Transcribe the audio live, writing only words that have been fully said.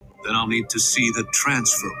Then I'll need to see the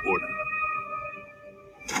transfer order.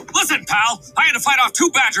 Listen, pal, I had to fight off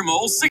 2 badger moles,